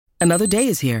Another day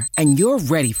is here, and you're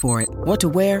ready for it. What to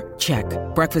wear? Check.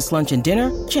 Breakfast, lunch, and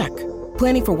dinner? Check.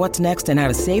 Planning for what's next and how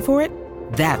to save for it?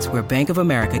 That's where Bank of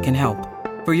America can help.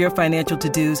 For your financial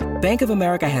to-dos, Bank of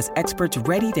America has experts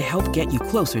ready to help get you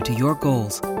closer to your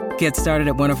goals. Get started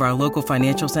at one of our local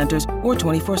financial centers or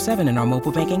 24/7 in our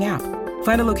mobile banking app.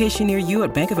 Find a location near you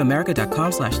at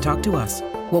bankofamerica.com/talktous.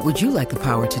 What would you like the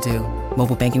power to do?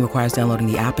 Mobile banking requires downloading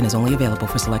the app and is only available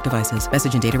for select devices.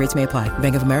 Message and data rates may apply.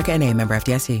 Bank of America N.A., member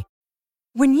FDIC.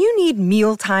 When you need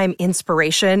mealtime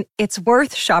inspiration, it's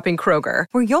worth shopping Kroger,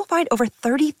 where you'll find over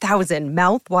 30,000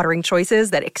 mouth-watering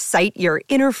choices that excite your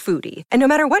inner foodie. And no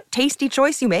matter what tasty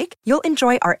choice you make, you'll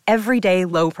enjoy our everyday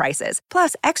low prices,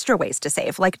 plus extra ways to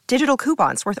save, like digital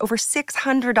coupons worth over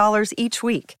 $600 each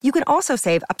week. You can also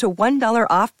save up to $1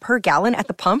 off per gallon at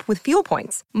the pump with fuel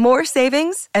points. More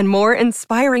savings and more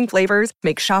inspiring flavors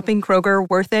make shopping Kroger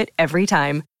worth it every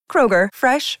time. Kroger,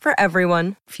 fresh for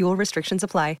everyone. Fuel restrictions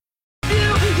apply.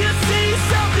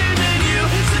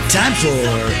 Time for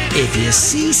If You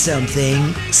See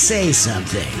Something, Say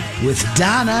Something with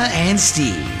Donna and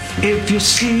Steve. If you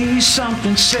see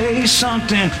something, say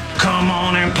something. Come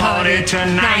on and party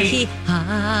tonight.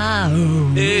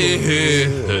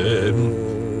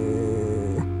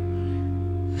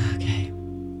 Okay.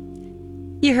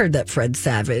 You heard that Fred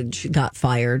Savage got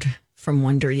fired from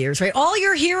Wonder Years, right? All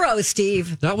your heroes,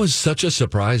 Steve. That was such a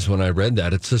surprise when I read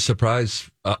that. It's a surprise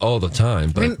all the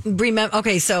time. But Remember,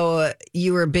 okay, so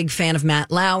you were a big fan of Matt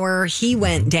Lauer. He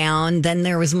went down. Then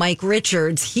there was Mike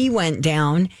Richards. He went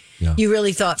down. Yeah. You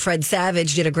really thought Fred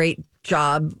Savage did a great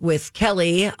job with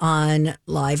Kelly on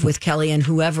Live with Kelly and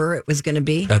whoever it was going to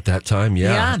be. At that time,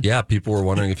 yeah. People were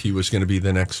wondering if he was going to be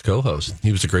the next co-host.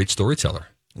 He was a great storyteller.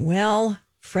 Well,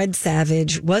 Fred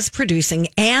Savage was producing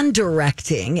and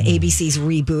directing ABC's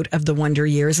reboot of The Wonder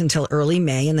Years until early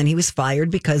May, and then he was fired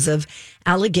because of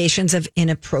allegations of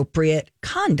inappropriate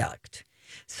conduct.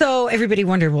 So everybody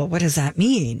wondered, well, what does that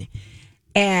mean?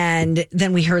 And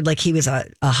then we heard like he was a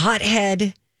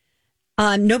hothead.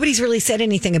 Nobody's really said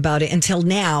anything about it until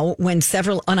now, when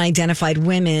several unidentified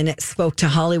women spoke to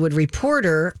Hollywood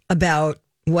Reporter about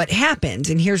what happened.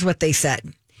 And here's what they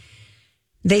said.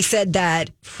 They said that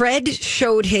Fred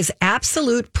showed his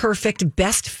absolute perfect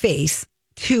best face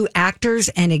to actors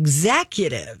and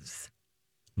executives,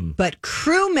 but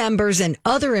crew members and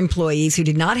other employees who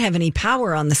did not have any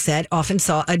power on the set often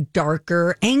saw a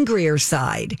darker, angrier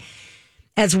side.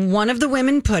 As one of the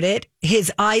women put it,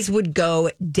 his eyes would go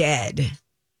dead.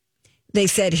 They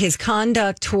said his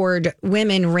conduct toward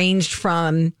women ranged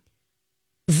from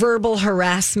verbal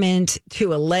harassment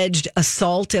to alleged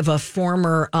assault of a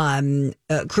former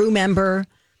crew member.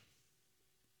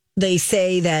 They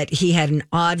say that he had an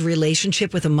odd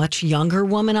relationship with a much younger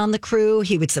woman on the crew.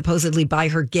 He would supposedly buy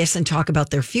her gifts and talk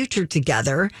about their future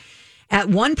together. At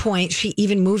one point, she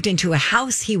even moved into a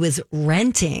house he was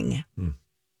renting.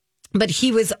 But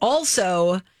he was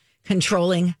also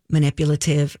controlling,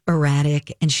 manipulative,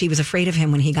 erratic, and she was afraid of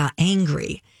him when he got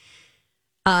angry.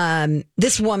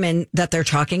 This woman that they're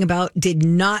talking about did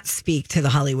not speak to the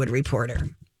Hollywood Reporter,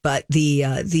 but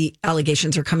the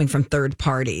allegations are coming from third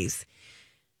parties.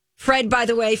 Fred, by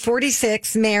the way,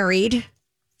 46, married,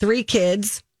 3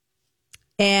 kids.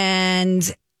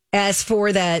 And as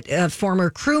for that former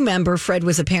crew member, Fred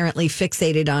was apparently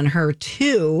fixated on her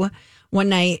too. One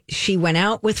night she went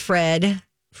out with Fred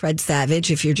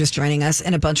Savage, if you're just joining us,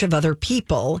 and a bunch of other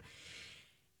people.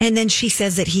 And then she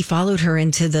says that he followed her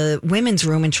into the women's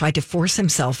room and tried to force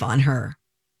himself on her.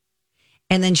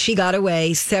 And then she got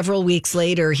away. Several weeks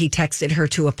later, he texted her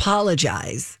to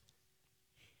apologize.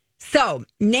 So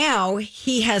now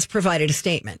he has provided a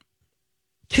statement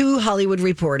to Hollywood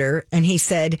Reporter. And he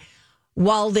said,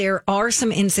 while there are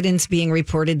some incidents being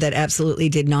reported that absolutely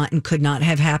did not and could not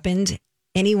have happened,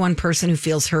 any one person who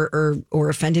feels hurt or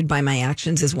offended by my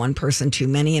actions is one person too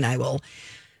many. And I will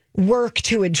work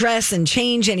to address and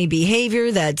change any behavior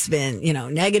that's been,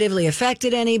 negatively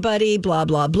affected anybody, blah,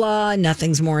 blah, blah.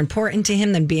 Nothing's more important to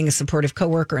him than being a supportive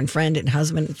coworker and friend and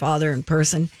husband and father and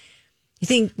person. You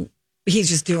think he's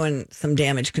just doing some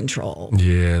damage control?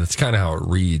 Yeah, that's kind of how it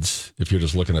reads if you're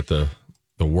just looking at the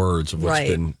words of what's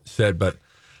been said. But,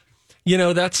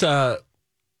 that's,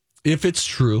 if it's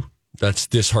true, that's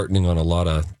disheartening on a lot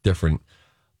of different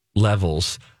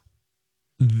levels.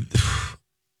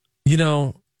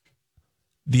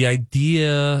 The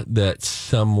idea that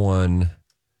someone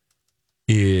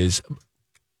is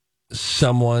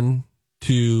someone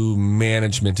to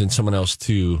management and someone else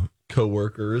to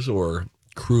coworkers or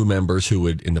crew members who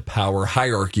would, in the power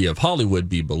hierarchy of Hollywood,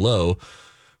 be below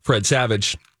Fred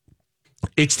Savage,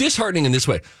 it's disheartening in this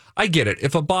way. I get it.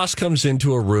 If a boss comes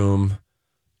into a room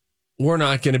we're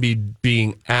not going to be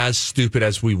being as stupid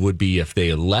as we would be if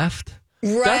they left.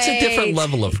 Right. That's a different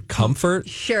level of comfort.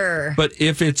 Sure. But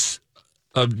if it's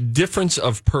a difference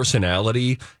of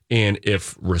personality and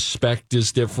if respect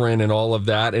is different and all of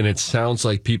that, and it sounds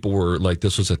like people were like,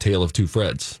 this was a tale of two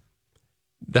Freds,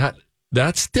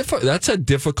 that's different. That's a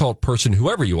difficult person,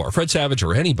 whoever you are, Fred Savage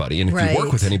or anybody. And if you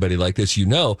work with anybody like this, you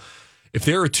know, if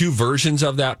there are two versions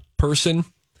of that person,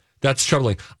 that's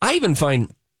troubling. I even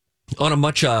find on a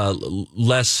much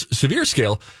less severe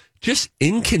scale, just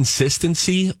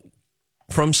inconsistency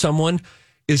from someone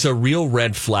is a real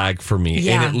red flag for me.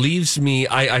 Yeah. And it leaves me,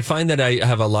 I find that I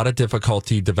have a lot of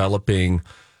difficulty developing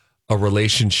a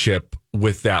relationship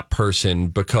with that person,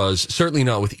 because certainly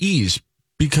not with ease,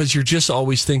 because you're just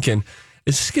always thinking,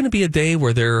 is this going to be a day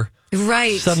where they're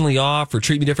suddenly off or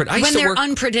treat me different? When they're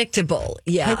unpredictable.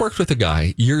 Yeah. I worked with a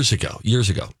guy years ago,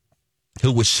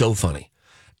 who was so funny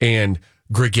and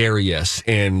gregarious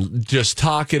and just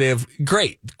talkative.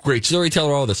 Great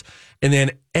storyteller, all this. And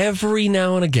then every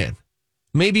now and again,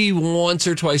 maybe once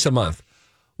or twice a month,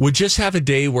 would just have a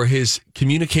day where his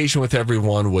communication with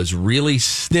everyone was really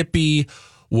snippy,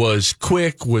 was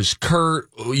quick, was curt.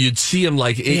 You'd see him he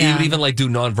would even do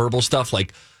nonverbal stuff,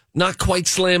 like not quite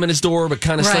slamming his door, but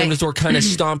kind of slamming his door, kind of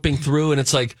stomping through. And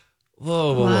it's like,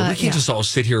 whoa. We can't just all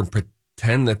sit here and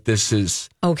pretend that this is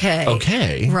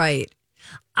okay. Right.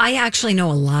 I actually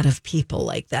know a lot of people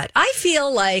like that. I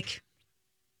feel like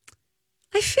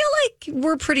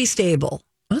we're pretty stable.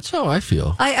 That's how I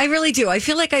feel. I really do. I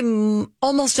feel like I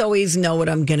almost always know what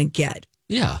I'm going to get.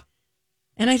 Yeah.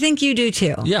 And I think you do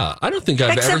too. Yeah. I don't think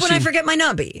I've ever Except when I forget my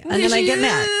nubby. And then I get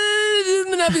mad.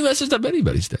 The nubby messes up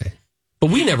anybody's day. But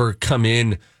we never come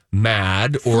in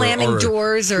mad or slamming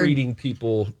doors or treating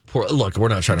people poor. Look, we're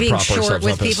not trying to being prop short ourselves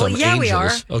with up as people. some Yeah, angels. we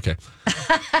are. Okay.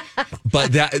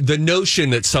 But the notion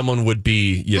that someone would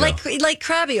be, like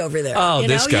Krabby over there. Oh,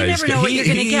 this guy. You never know what you're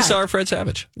going to get. He's our Fred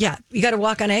Savage. Yeah, you got to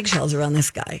walk on eggshells around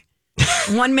this guy.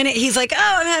 1 minute he's like, "Oh,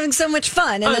 I'm having so much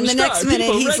fun," and then the next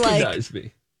minute he's like,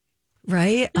 me.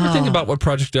 "Right." You think about what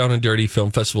Project Down and Dirty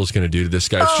Film Festival is going to do to this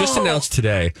guy. It's just announced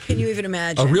today. Can you even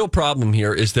imagine? A real problem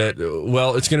here is that,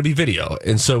 it's going to be video.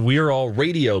 And so we are all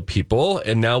radio people,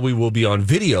 and now we will be on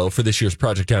video for this year's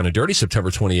Project Down and Dirty,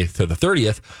 September 28th to the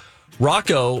 30th.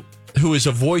 Rocco, who is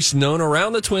a voice known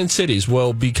around the Twin Cities,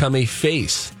 will become a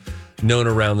face known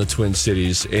around the Twin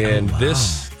Cities. And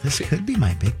this could be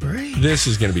my big break. This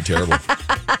is going to be terrible.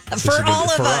 For all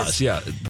of us. Yeah.